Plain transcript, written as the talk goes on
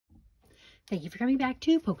Thank you for coming back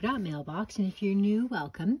to Polka Dot Mailbox, and if you're new,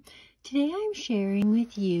 welcome. Today I'm sharing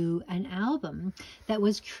with you an album that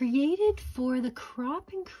was created for the Crop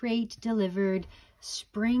and Crate delivered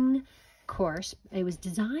spring course. It was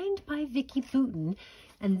designed by Vicki Boutin,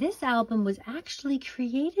 and this album was actually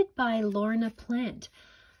created by Lorna Plant.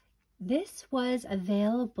 This was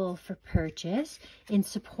available for purchase in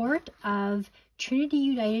support of Trinity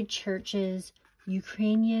United Church's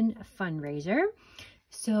Ukrainian fundraiser.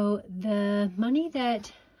 So the money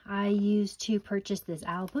that I used to purchase this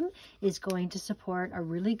album is going to support a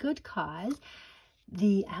really good cause.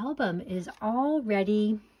 The album is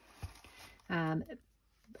already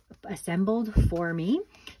assembled for me.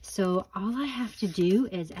 So all I have to do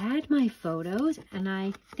is add my photos, and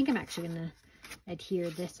I think I'm actually going to adhere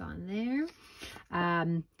this on there.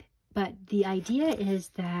 But the idea is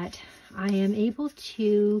that I am able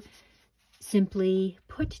to simply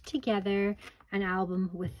put together an album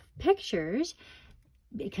with pictures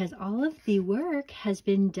because all of the work has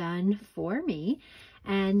been done for me,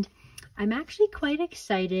 and I'm actually quite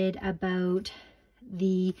excited about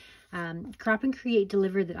the Crop and Create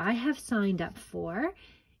Deliver that I have signed up for.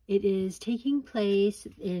 It is taking place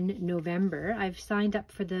in November. I've signed up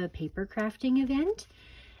for the paper crafting event,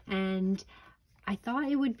 and I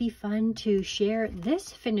thought it would be fun to share this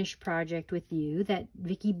finished project with you that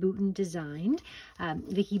Vicki Boutin designed.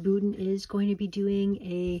 Vicki Boutin is going to be doing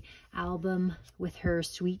an album with her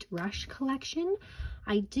Sweet Rush collection.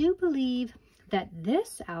 I do believe that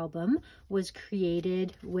this album was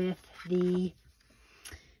created with the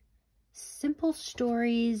Simple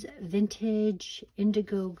Stories Vintage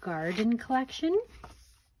Indigo Garden collection,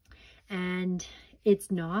 and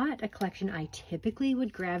it's not a collection I typically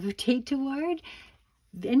would gravitate toward.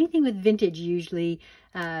 Anything with vintage usually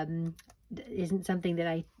isn't something that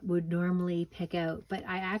I would normally pick out, but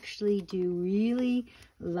I actually do really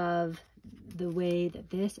love the way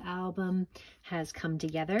that this album has come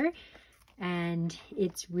together, and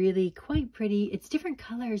it's really quite pretty. It's different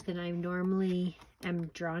colors than I normally am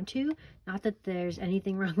drawn to. Not that there's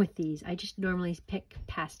anything wrong with these. I just normally pick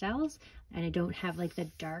pastels, and I don't have like the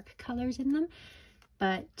dark colors in them.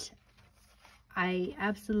 But I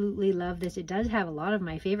absolutely love this. It does have a lot of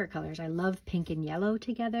my favorite colors. I love pink and yellow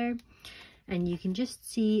together. And you can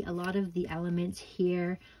just see a lot of the elements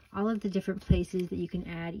here, all of the different places that you can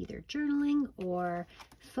add either journaling or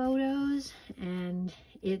photos. And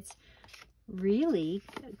it's really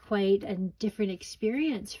quite a different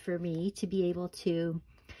experience for me to be able to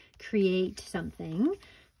create something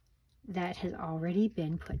that has already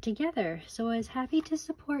been put together. So I was happy to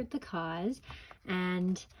support the cause,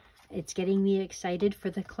 and it's getting me excited for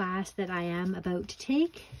the class that I am about to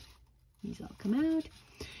take. These all come out.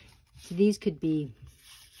 So these could be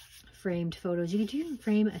framed photos. You could even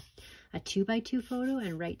frame a 2x2 photo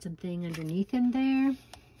and write something underneath in there.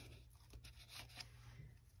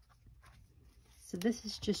 So this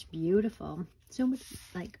is just beautiful. So much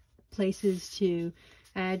like places to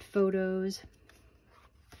add photos,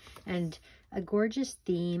 and a gorgeous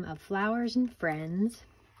theme of flowers and friends.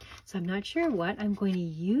 So I'm not sure what I'm going to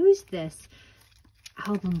use this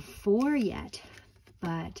album for yet,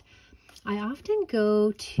 but I often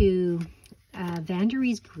go to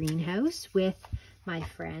Vandery's greenhouse with my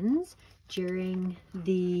friends during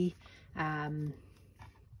the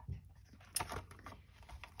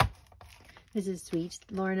this is sweet.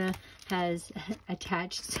 Lorna has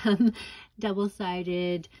attached some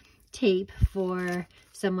double-sided tape for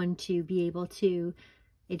someone to be able to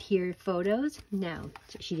adhere photos. Now,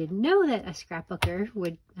 she didn't know that a scrapbooker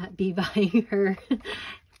would be buying her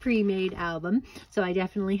pre-made album, so I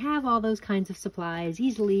definitely have all those kinds of supplies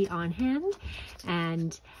easily on hand,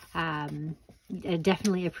 and I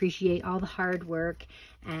definitely appreciate all the hard work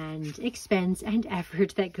and expense and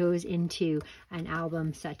effort that goes into an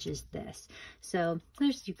album such as this. So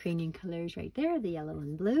there's Ukrainian colors right there, the yellow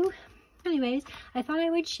and blue. Anyways, I thought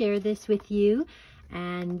I would share this with you,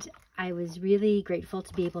 and I was really grateful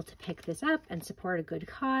to be able to pick this up and support a good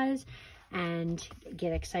cause and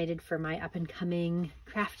get excited for my up-and-coming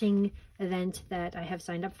crafting event that I have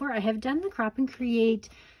signed up for. I have done the Crop and Create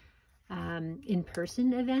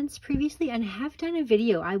in-person events previously, and have done a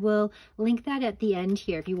video. I will link that at the end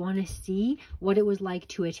here if you want to see what it was like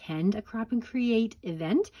to attend a Crop and Create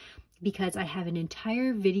event, because I have an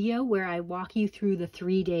entire video where I walk you through the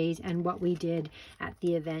 3 days and what we did at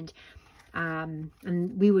the event. And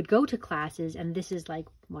we would go to classes, and this is like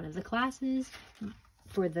one of the classes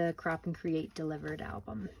for the Crop and Create Delivered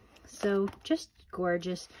album. So just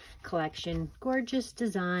gorgeous collection, gorgeous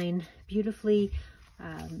design, beautifully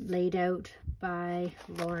laid out by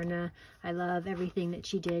Lorna. I love everything that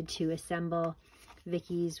she did to assemble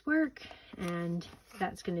Vicky's work, and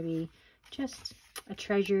that's going to be just a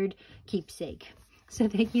treasured keepsake. So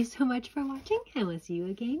thank you so much for watching, and we'll see you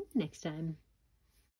again next time.